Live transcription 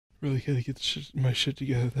Really gotta get my shit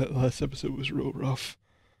together. That last episode was real rough.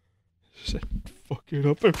 Just, I fuck it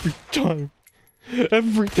up every time.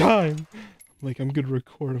 Every time! Like, I'm gonna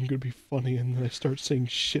record, I'm gonna be funny, and then I start saying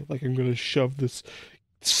shit like I'm gonna shove this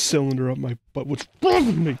cylinder up my butt. What's wrong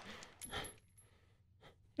with me?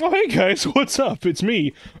 Oh, hey guys, what's up? It's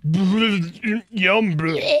me. Yum.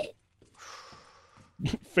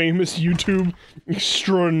 Famous YouTube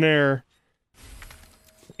extraordinaire.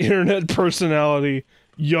 Internet personality.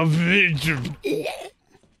 Did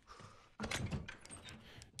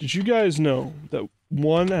you guys know that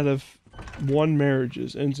 1 out of 1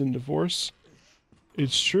 marriages ends in divorce?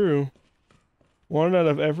 It's true. 1 out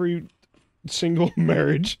of every single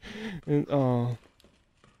marriage. And,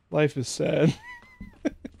 life is sad.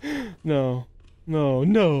 No.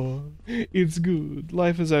 It's good.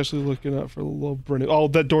 Life is actually looking up for little Brennan. Oh,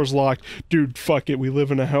 that door's locked. Dude, fuck it. We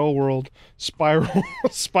live in a hell world.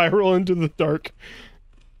 Spiral into the dark.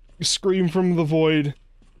 Scream from the void.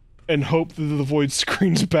 And hope that the void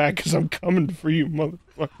screams back, because I'm coming for you,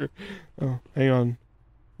 motherfucker. Oh, hang on.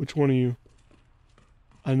 Which one of you?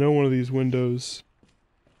 I know one of these windows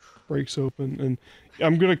breaks open, and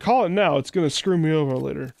I'm gonna call it now. It's gonna screw me over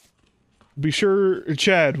later. Be sure,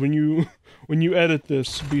 Chad, when you edit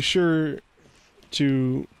this, be sure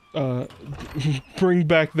to bring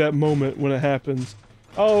back that moment when it happens.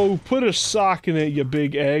 Oh, put a sock in it, you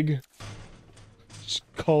big egg. Just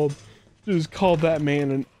called that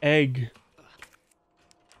man an egg.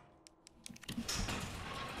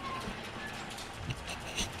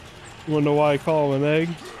 You wanna know why I call him an egg?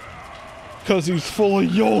 'Cause he's full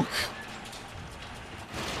of yolk!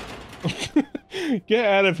 Get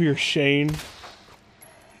out of here, Shane.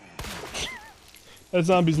 That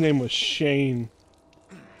zombie's name was Shane.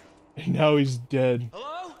 And now he's dead.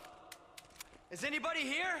 Hello? Is anybody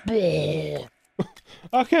here?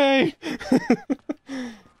 Okay!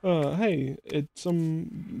 Hey, it's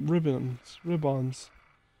some ribbons.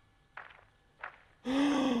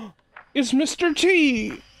 It's Mr.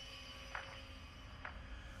 T!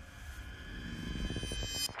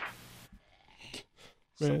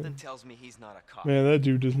 Something tells me he's not a cop. Man, that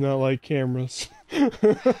dude does not like cameras. He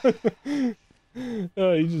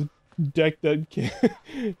just decked that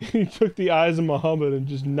he took the eyes of Muhammad and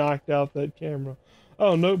just knocked out that camera.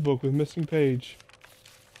 Oh, notebook with missing page.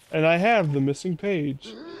 And I have the missing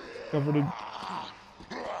page. Covered in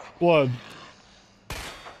blood.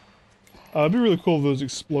 It'd be really cool if those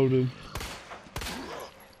exploded.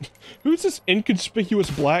 Who's this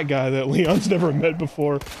inconspicuous black guy that Leon's never met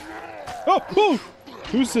before? Oh!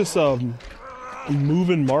 Who's this,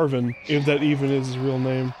 Movin' Marvin, if that even is his real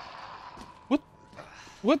name?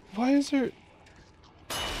 What? Why is there...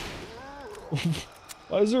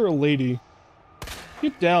 Why is there a lady?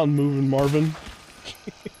 Get down, Movin' Marvin.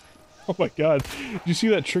 Oh my god. Did you see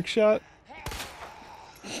that trick shot?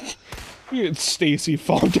 Look at Stacy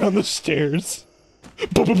fall down the stairs.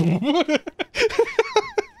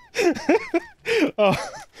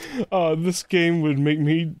 This game would make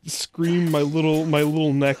me scream my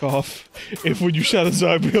little neck off if when you shot a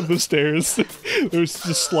zombie up the stairs, there's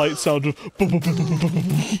just slight sound of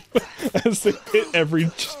as they hit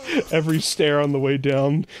every stair on the way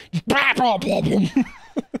down.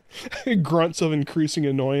 Grunts of increasing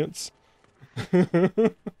annoyance.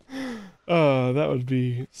 That would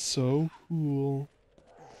be so cool.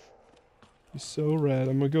 So rad.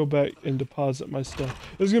 I'm gonna go back and deposit my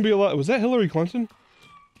stuff. There's gonna be a lot. Was that Hillary Clinton?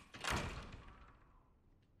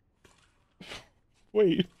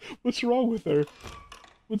 Wait, what's wrong with her?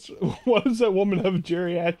 Why does that woman have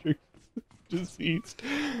geriatric disease?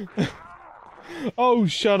 Oh,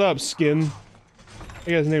 shut up, Skin.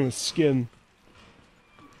 That guy's name is Skin.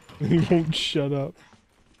 He won't shut up.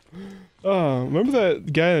 Remember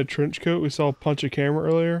that guy in a trench coat we saw punch a camera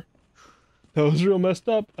earlier? That was real messed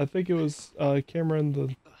up. I think it was a camera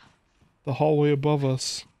in the hallway above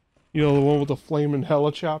us. You know, the one with the flaming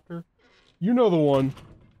helicopter? You know the one.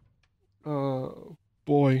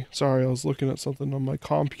 Boy, sorry, I was looking at something on my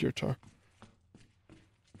computer.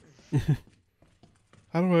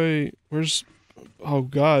 How do I... Where's... Oh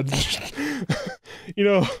god. You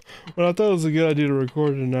know, when I thought it was a good idea to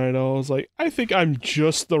record tonight, I was like, I think I'm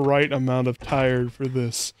just the right amount of tired for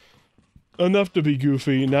this. Enough to be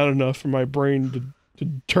goofy, not enough for my brain to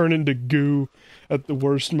turn into goo at the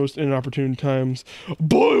worst, most inopportune times.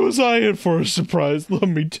 Boy, was I in for a surprise, let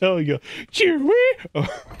me tell you. Chewie!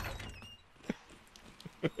 Oh.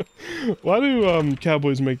 Why do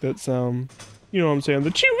cowboys make that sound? You know what I'm saying?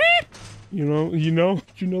 The chewie! You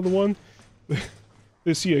know the one?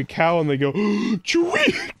 They see a cow and they go,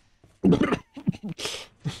 chewie!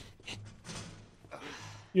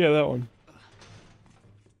 Yeah, that one.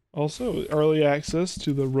 Also, early access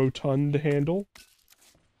to the rotund handle.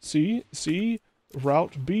 See?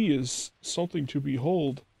 Route B is something to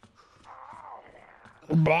behold.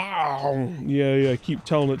 Bow! Yeah, keep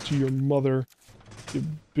telling it to your mother, you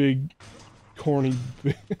big, corny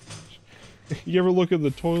bitch. You ever look at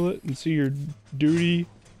the toilet and see your duty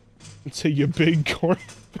and say, you big, corny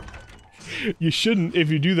bitch? You shouldn't. If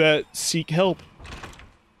you do that, seek help.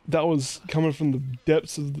 That was coming from the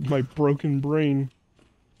depths of my broken brain.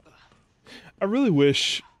 I really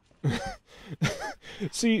wish...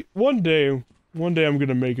 See, one day I'm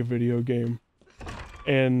gonna make a video game.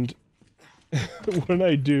 And when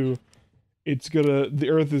I do, the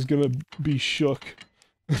earth is gonna be shook.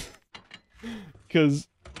 Cause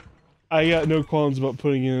I got no qualms about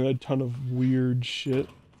putting in a ton of weird shit.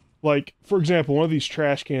 Like, for example, one of these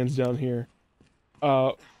trash cans down here,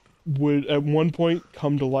 would at one point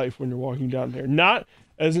come to life when you're walking down here. Not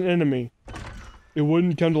as an enemy. It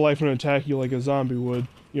wouldn't come to life and attack you like a zombie would.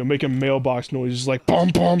 You know, make a mailbox noise, just like bum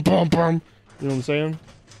bum bum bum. You know what I'm saying?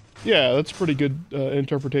 Yeah, that's a pretty good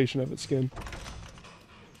interpretation of its skin.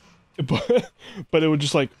 But it would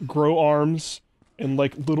just like grow arms and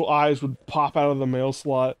like little eyes would pop out of the mail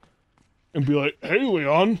slot and be like, "Hey,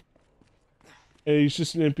 Leon." And he's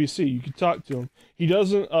just an NPC. You can talk to him. He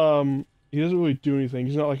doesn't really do anything.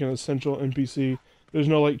 He's not like an essential NPC. There's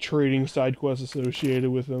no like trading side quests associated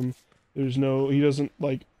with him. He doesn't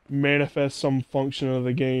like manifest some function of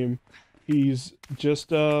the game. He's just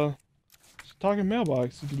talking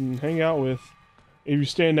mailbox. You can hang out with. If you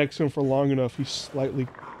stand next to him for long enough, he slightly...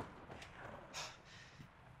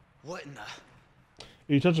 What in the...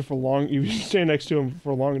 If you stand next to him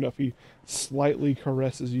for long enough, he slightly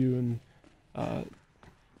caresses you and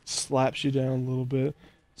slaps you down a little bit.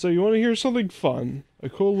 So you want to hear something fun? A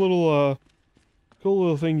cool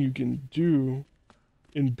little thing you can do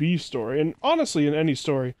in B story, and honestly in any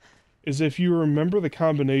story, is if you remember the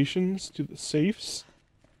combinations to the safes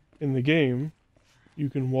in the game, you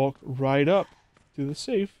can walk right up to the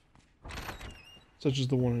safe, such as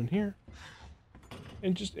the one in here,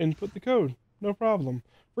 and just input the code. No problem.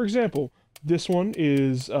 For example, this one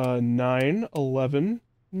is 911,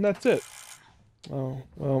 and that's it. Oh,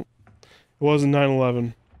 well, it wasn't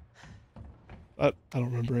 911. I don't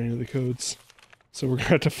remember any of the codes, so we're gonna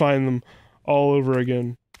have to find them all over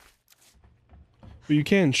again. But you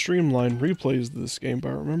can streamline replays of this game by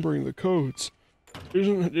remembering the codes.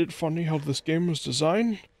 Isn't it funny how this game was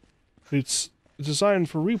designed? It's designed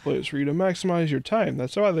for replays, for you to maximize your time.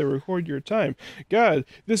 That's why they record your time. God,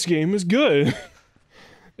 this game is good!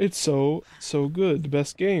 It's so good. The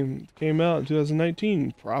best game came out in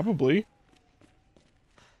 2019, probably.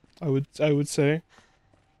 I would say.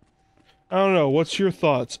 I don't know, what's your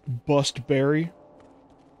thoughts, Bust Berry?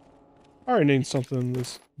 I already named something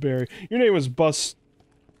this Barry. Your name was Bust...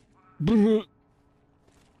 We'll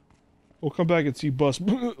come back and see Bust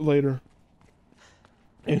later.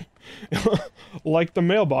 And, like the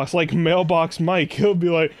mailbox, like Mailbox Mike, he'll be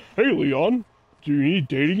like, "Hey Leon, do you need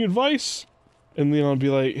dating advice?" And Leon will be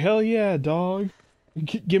like, "Hell yeah, dog.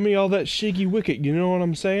 Give me all that shaky wicket, you know what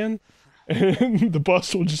I'm saying?" And the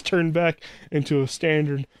bust will just turn back into a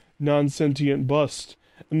standard non-sentient bust.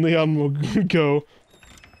 And Leon will go,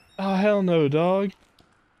 "Oh, hell no, dog."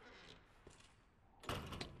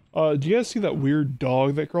 Do you guys see that weird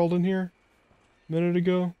dog that crawled in here a minute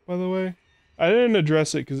ago, by the way? I didn't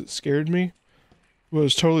address it because it scared me. But it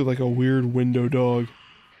was totally like a weird window dog.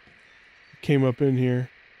 Came up in here.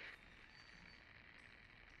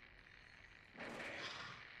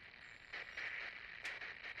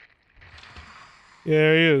 Yeah,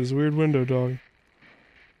 there he is. Weird window dog.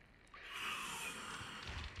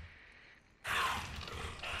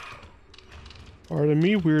 Pardon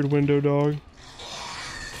me, weird window dog.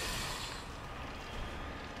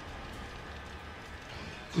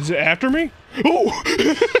 Is it after me? Oh!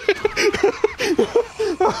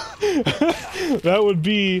 That would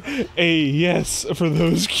be a yes for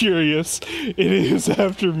those curious. It is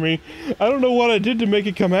after me. I don't know what I did to make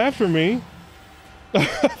it come after me. I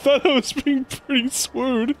thought I was being pretty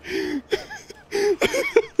swooed.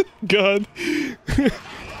 God.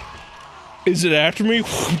 Is it after me?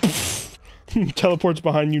 Teleports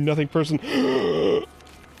behind you, nothing person.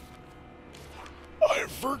 I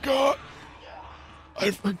forgot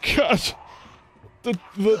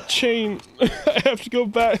the chain. I have to go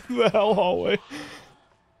back to the hell hallway.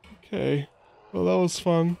 Okay. Well, that was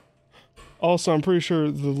fun. Also, I'm pretty sure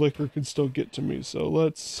the liquor could still get to me, so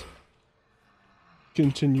let's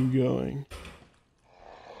continue going.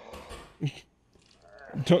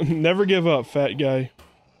 Never give up, fat guy.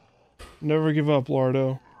 Never give up,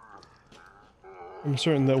 Lardo. I'm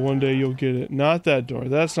certain that one day you'll get it. Not that door.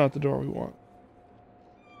 That's not the door we want.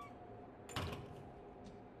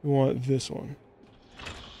 We want this one.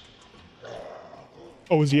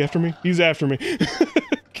 Oh, is he after me? He's after me.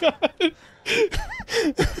 God.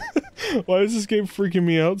 Why is this game freaking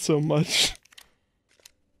me out so much?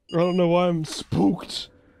 I don't know why I'm spooked.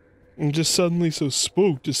 I'm just suddenly so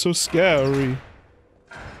spooked. It's so scary.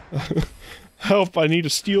 Help, I need a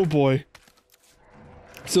steel boy.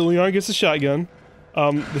 So Leon gets a shotgun.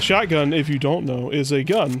 The shotgun, if you don't know, is a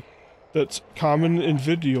gun that's common in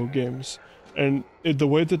video games. And the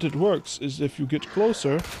way that it works is if you get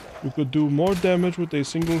closer, you could do more damage with a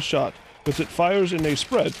single shot, because it fires in a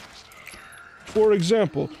spread. For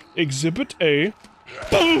example, Exhibit A.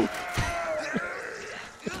 Boom!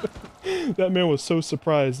 That man was so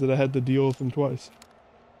surprised that I had to deal with him twice.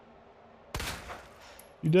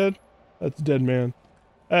 You dead? That's a dead man.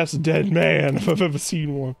 That's a dead man, if I've ever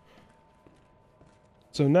seen one.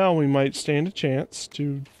 So now we might stand a chance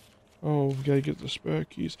to... Oh, we gotta get the spare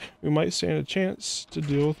keys. We might stand a chance to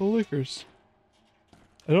deal with the lickers.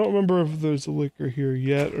 I don't remember if there's a licker here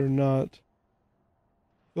yet or not.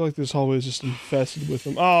 I feel like this hallway is just infested with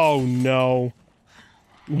them. Oh no.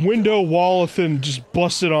 Window Wallathan just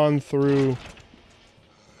busted on through.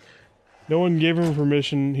 No one gave him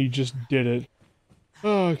permission, he just did it.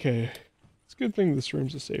 Okay. It's a good thing this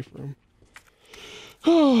room's a safe room.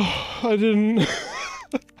 Oh, I didn't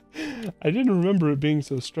remember it being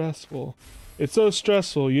so stressful. It's so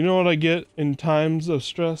stressful. You know what I get in times of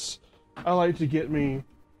stress? I like to get me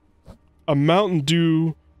a Mountain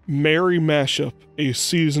Dew Merry Mashup, a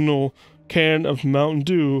seasonal can of Mountain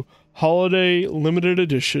Dew, holiday limited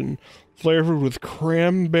edition, flavored with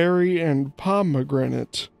cranberry and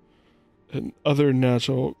pomegranate, and other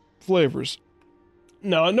natural flavors.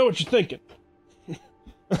 Now, I know what you're thinking.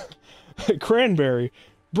 Cranberry.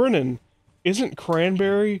 Brennan, isn't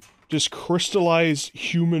cranberry just crystallized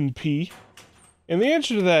human pee? And the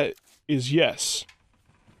answer to that is yes.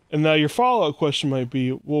 And now your follow-up question might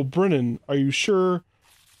be, well, Brennan, are you sure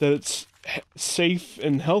that it's safe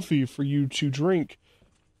and healthy for you to drink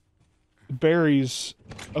berries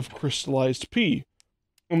of crystallized pee?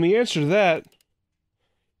 And the answer to that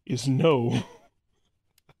is no.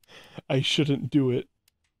 I shouldn't do it.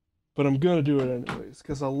 But I'm gonna do it anyways,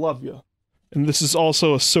 because I love you. And this is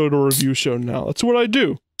also a soda review show now. That's what I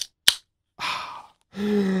do.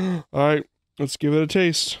 Alright, let's give it a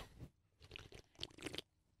taste.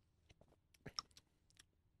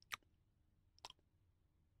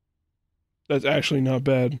 That's actually not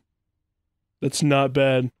bad. That's not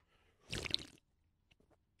bad.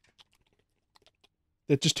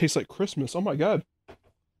 That just tastes like Christmas. Oh my god.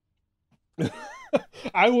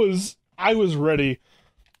 I was ready.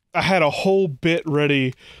 I had a whole bit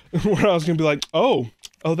ready where I was gonna be like, oh,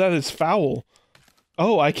 that is foul.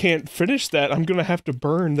 Oh, I can't finish that. I'm gonna have to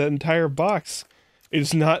burn that entire box.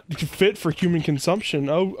 It's not fit for human consumption.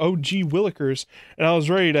 Oh, gee willikers. And I was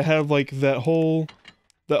ready to have like that whole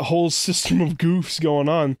system of goofs going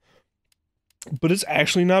on. But it's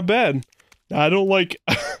actually not bad. I don't like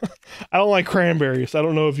I don't like cranberries. I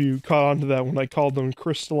don't know if you caught on to that when I called them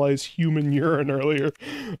crystallized human urine earlier.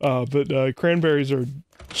 But cranberries are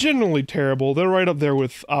generally terrible. They're right up there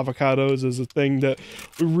with avocados as a thing that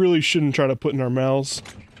we really shouldn't try to put in our mouths.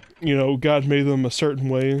 You know, God made them a certain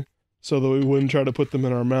way so that we wouldn't try to put them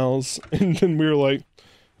in our mouths. And then we were like,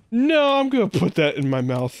 no, I'm gonna put that in my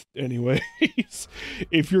mouth anyways.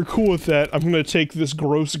 If you're cool with that, I'm gonna take this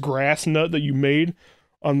gross grass nut that you made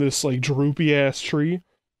on this, like, droopy ass tree.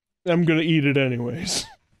 I'm gonna eat it anyways.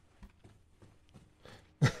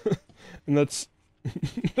 And that's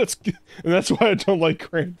why I don't like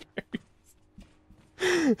cranberries.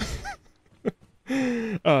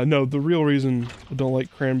 No, the real reason I don't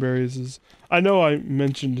like cranberries is, I know I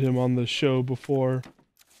mentioned him on the show before,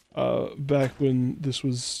 back when this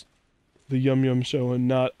was the Yum Yum Show and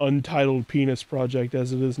not Untitled Penis Project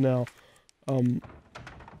as it is now.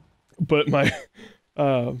 But my,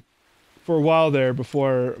 for a while there,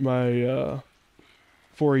 before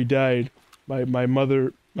he died, my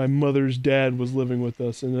mother's dad was living with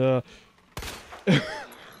us, and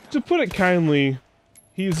to put it kindly,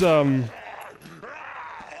 he's a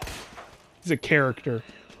character.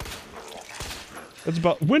 That's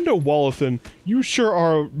about Window Wallathan. You sure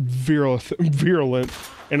are virulent,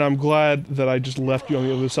 and I'm glad that I just left you on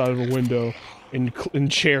the other side of a window in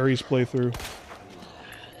Cherry's playthrough.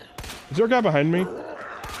 Is there a guy behind me?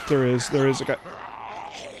 There is a guy.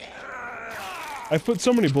 I've put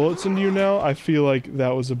so many bullets into you now, I feel like that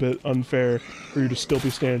was a bit unfair for you to still be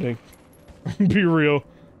standing. Be real.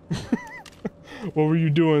 What were you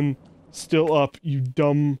doing still up, you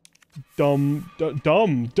dumb dumb,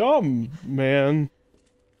 man.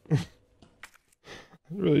 I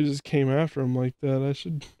really just came after him like that. I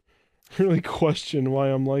should really question why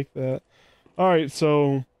I'm like that. Alright,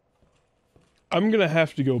 so I'm gonna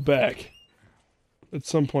have to go back at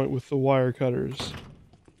some point with the wire cutters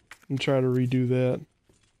and try to redo that.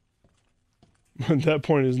 But that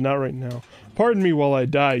point is not right now. Pardon me while I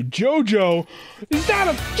die. JoJo! Is that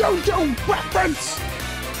a JoJo reference?